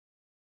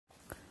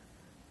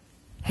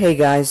Hey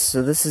guys,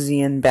 so this is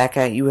Ian back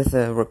at you with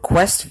a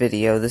request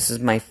video. This is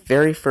my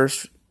very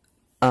first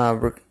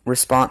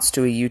response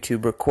to a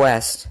YouTube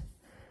request.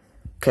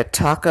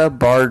 Kataka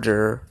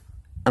Barger,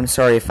 I'm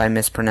sorry if I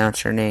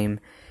mispronounce your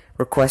name,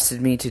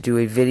 requested me to do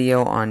a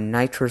video on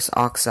nitrous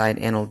oxide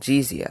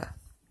analgesia.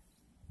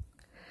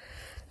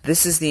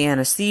 This is the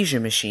anesthesia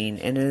machine,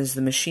 and it is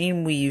the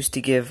machine we use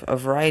to give a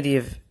variety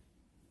of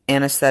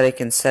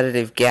anesthetic and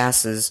sedative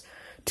gases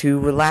to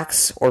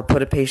relax or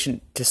put a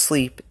patient to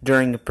sleep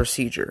during a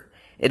procedure.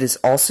 It is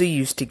also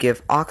used to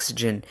give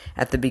oxygen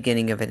at the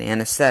beginning of an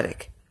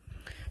anesthetic.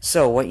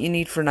 So what you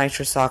need for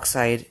nitrous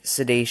oxide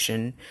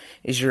sedation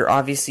is you're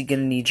obviously going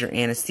to need your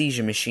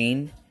anesthesia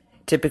machine.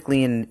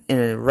 Typically in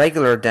a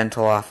regular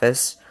dental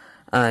office,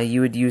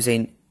 you would use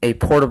a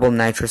portable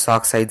nitrous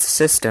oxide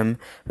system,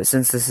 but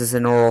since this is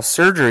an oral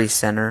surgery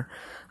center,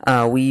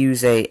 we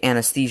use a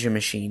anesthesia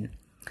machine.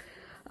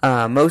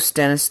 Most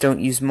dentists don't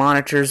use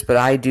monitors, but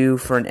I do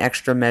for an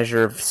extra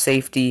measure of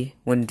safety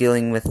when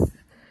dealing with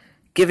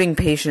giving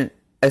patient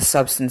a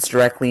substance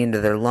directly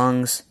into their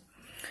lungs.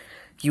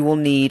 You will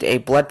need a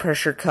blood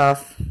pressure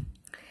cuff,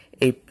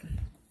 a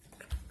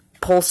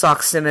pulse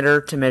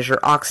oximeter to measure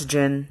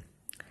oxygen,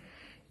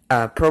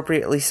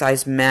 appropriately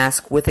sized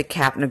mask with a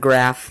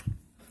capnograph.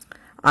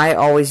 I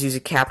always use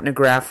a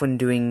capnograph when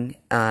doing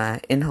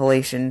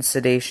inhalation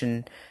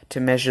sedation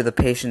to measure the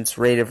patient's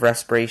rate of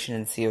respiration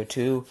and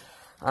CO2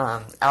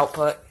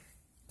 output.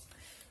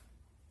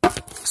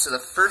 So the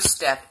first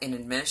step in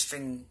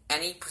administering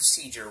any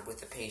procedure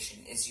with a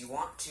patient is you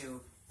want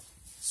to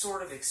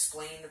sort of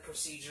explain the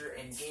procedure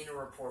and gain a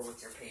rapport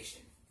with your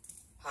patient.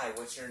 Hi,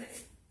 what's your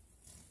name?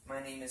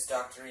 My name is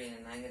Dr. Ian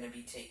and I'm going to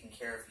be taking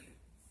care of you.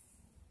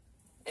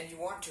 And you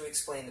want to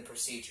explain the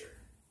procedure.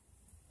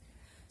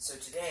 So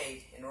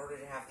today, in order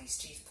to have these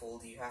teeth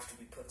pulled, you have to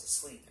be put to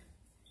sleep.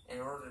 In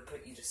order to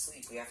put you to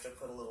sleep, we have to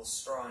put a little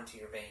straw into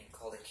your vein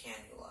called a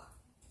cannula.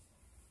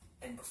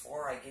 And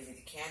before I give you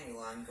the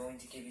cannula, I'm going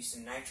to give you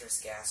some nitrous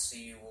gas so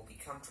you will be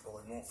comfortable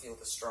and won't feel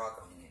the straw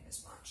going in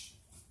as much.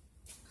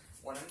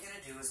 What I'm going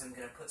to do is I'm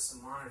going to put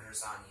some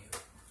monitors on you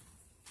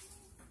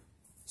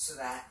so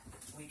that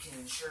we can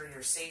ensure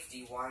your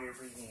safety while you're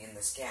breathing in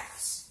this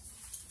gas.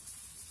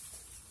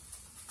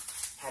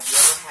 Have you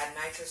ever had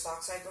nitrous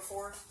oxide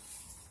before?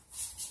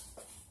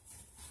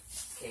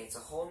 Okay, it's a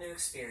whole new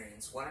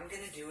experience. What I'm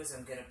going to do is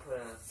I'm going to put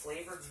a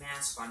flavored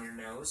mask on your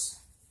nose.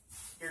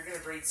 You're going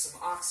to breathe some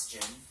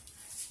oxygen.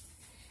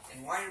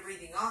 And while you're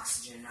breathing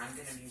oxygen, I'm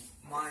going to be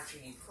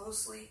monitoring you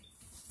closely.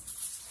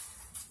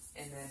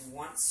 And then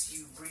once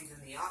you breathe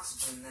in the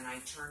oxygen, then I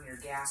turn your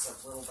gas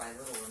up little by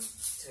little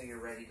until you're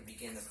ready to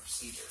begin the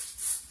procedure.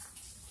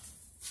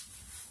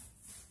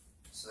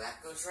 So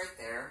that goes right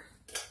there.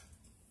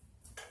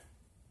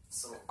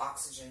 This little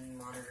oxygen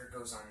monitor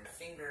goes on your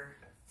finger.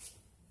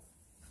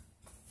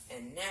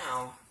 And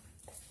now,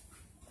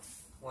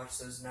 watch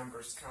those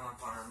numbers come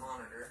up on our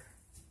monitor.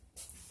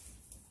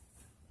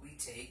 We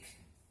take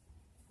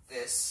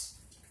this.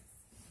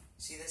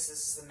 See this?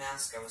 This is the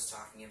mask I was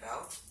talking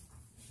about.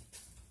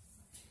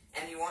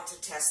 And you want to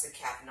test the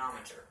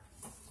capnometer.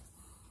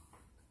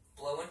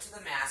 Blow into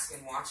the mask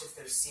and watch if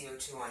there's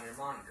CO2 on your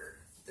monitor.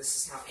 This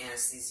is how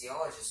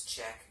anesthesiologists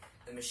check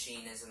the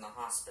machine is in the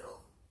hospital.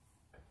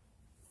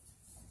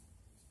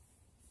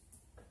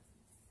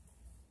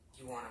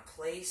 You want to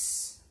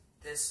place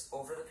this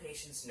over the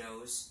patient's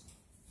nose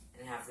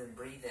and have them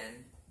breathe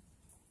in.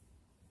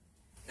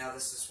 Now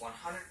this is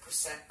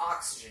 100%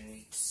 oxygen.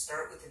 We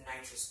start with the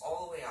nitrous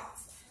all the way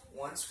off.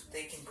 Once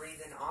they can breathe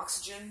in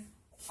oxygen,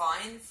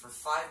 fine, for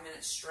 5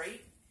 minutes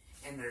straight,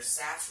 and their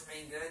SATs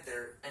remain good,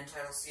 their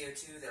end-tidal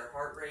CO2, their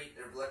heart rate,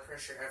 their blood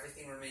pressure,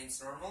 everything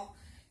remains normal,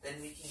 then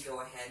we can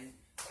go ahead and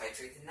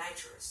titrate the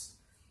nitrous.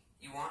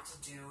 You want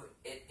to do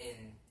it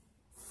in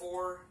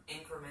 4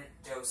 increment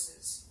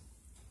doses.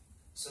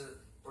 So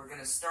we're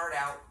going to start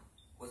out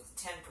with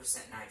 10%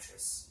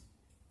 nitrous,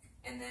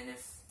 and then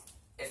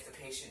if the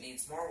patient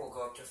needs more, we'll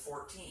go up to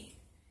 14,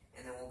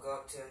 and then we'll go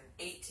up to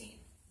 18,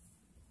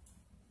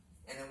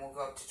 and then we'll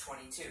go up to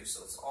 22.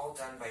 So it's all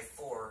done by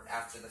 4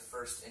 after the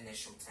first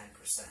initial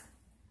 10%.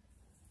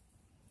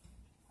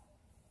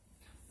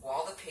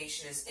 While the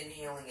patient is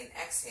inhaling and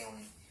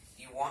exhaling,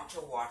 you want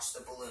to watch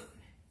the balloon.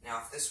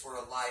 Now, if this were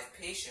a live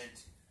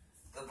patient,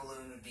 the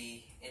balloon would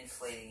be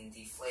inflating and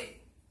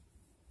deflating.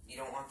 You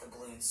don't want the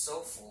balloon so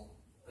full,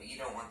 but you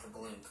don't want the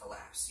balloon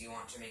collapse. You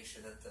want to make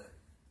sure that the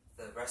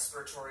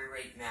respiratory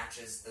rate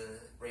matches the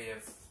rate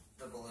of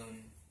the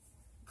balloon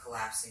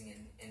collapsing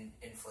and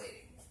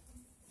inflating.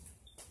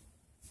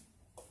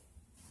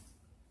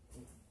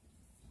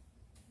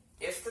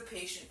 If the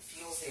patient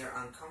feels they are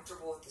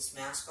uncomfortable with this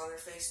mask on their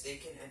face, they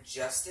can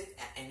adjust it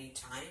at any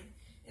time.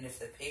 And if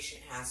the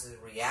patient has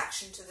a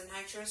reaction to the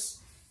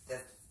nitrous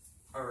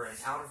or an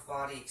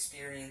out-of-body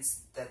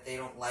experience that they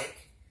don't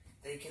like,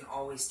 they can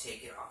always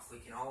take it off. We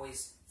can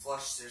always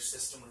flush their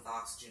system with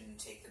oxygen and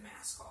take the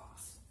mask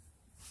off.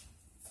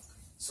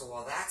 So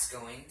while that's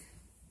going,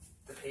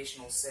 the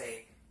patient will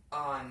say,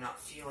 "Oh, I'm not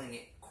feeling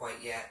it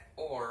quite yet,"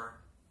 or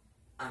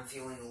 "I'm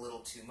feeling a little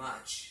too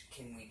much.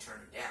 Can we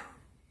turn it down?"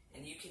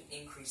 and you can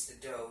increase the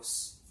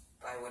dose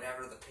by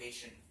whatever the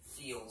patient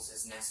feels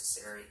is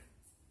necessary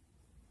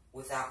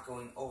without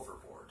going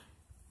overboard.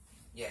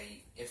 Yeah,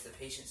 if the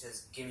patient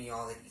says, give me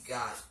all that you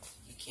got,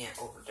 you can't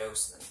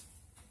overdose them.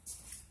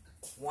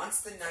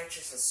 Once the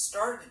nitrous has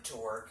started to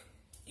work,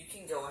 you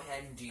can go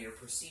ahead and do your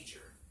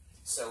procedure.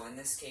 So in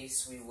this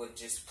case, we would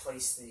just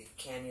place the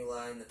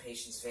cannula in the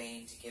patient's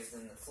vein to give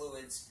them the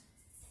fluids,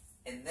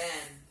 and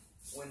then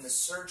when the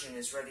surgeon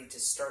is ready to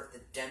start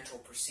the dental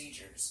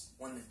procedures,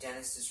 when the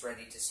dentist is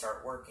ready to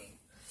start working,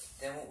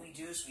 then what we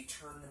do is we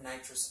turn the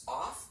nitrous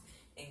off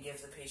and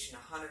give the patient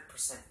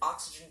 100%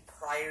 oxygen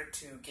prior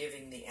to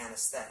giving the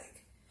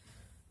anesthetic.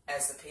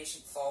 As the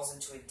patient falls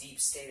into a deep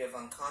state of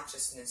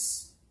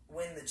unconsciousness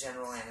when the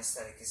general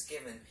anesthetic is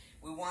given,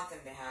 we want them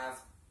to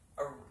have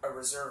a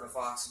reserve of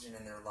oxygen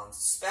in their lungs,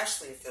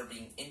 especially if they're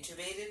being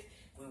intubated.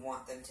 We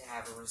want them to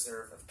have a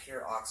reserve of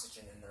pure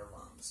oxygen in their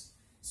lungs.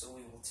 So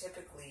we will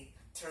typically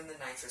turn the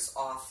nitrous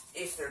off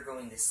if they're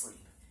going to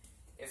sleep.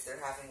 If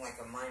they're having like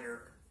a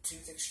minor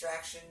tooth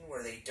extraction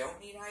where they don't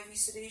need IV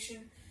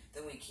sedation,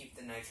 then we keep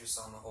the nitrous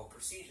on the whole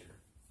procedure.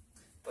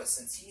 But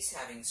since he's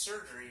having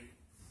surgery,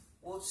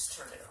 we'll just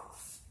turn it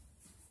off.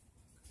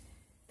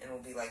 And we'll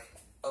be like,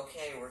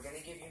 okay, we're going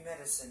to give you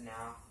medicine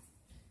now.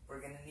 We're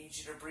going to need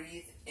you to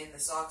breathe in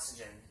this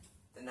oxygen.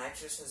 The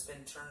nitrous has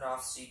been turned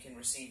off so you can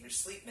receive your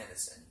sleep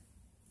medicine.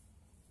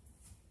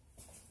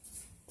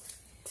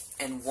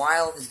 And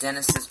while the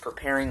dentist is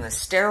preparing the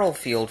sterile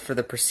field for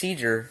the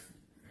procedure,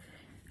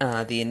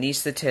 the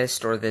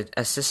anesthetist or the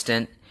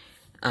assistant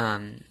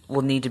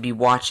will need to be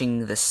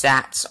watching the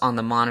SATs on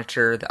the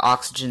monitor, the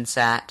oxygen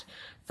SAT,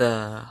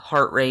 the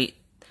heart rate,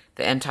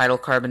 the end-tidal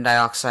carbon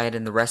dioxide,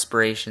 and the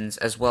respirations,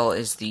 as well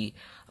as the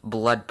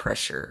blood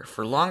pressure.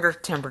 For longer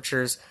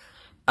temperatures,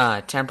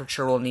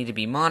 temperature will need to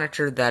be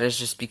monitored. That is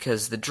just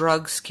because the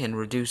drugs can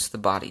reduce the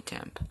body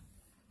temp.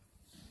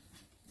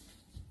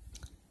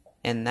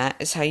 And that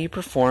is how you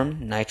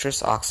perform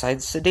nitrous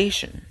oxide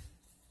sedation.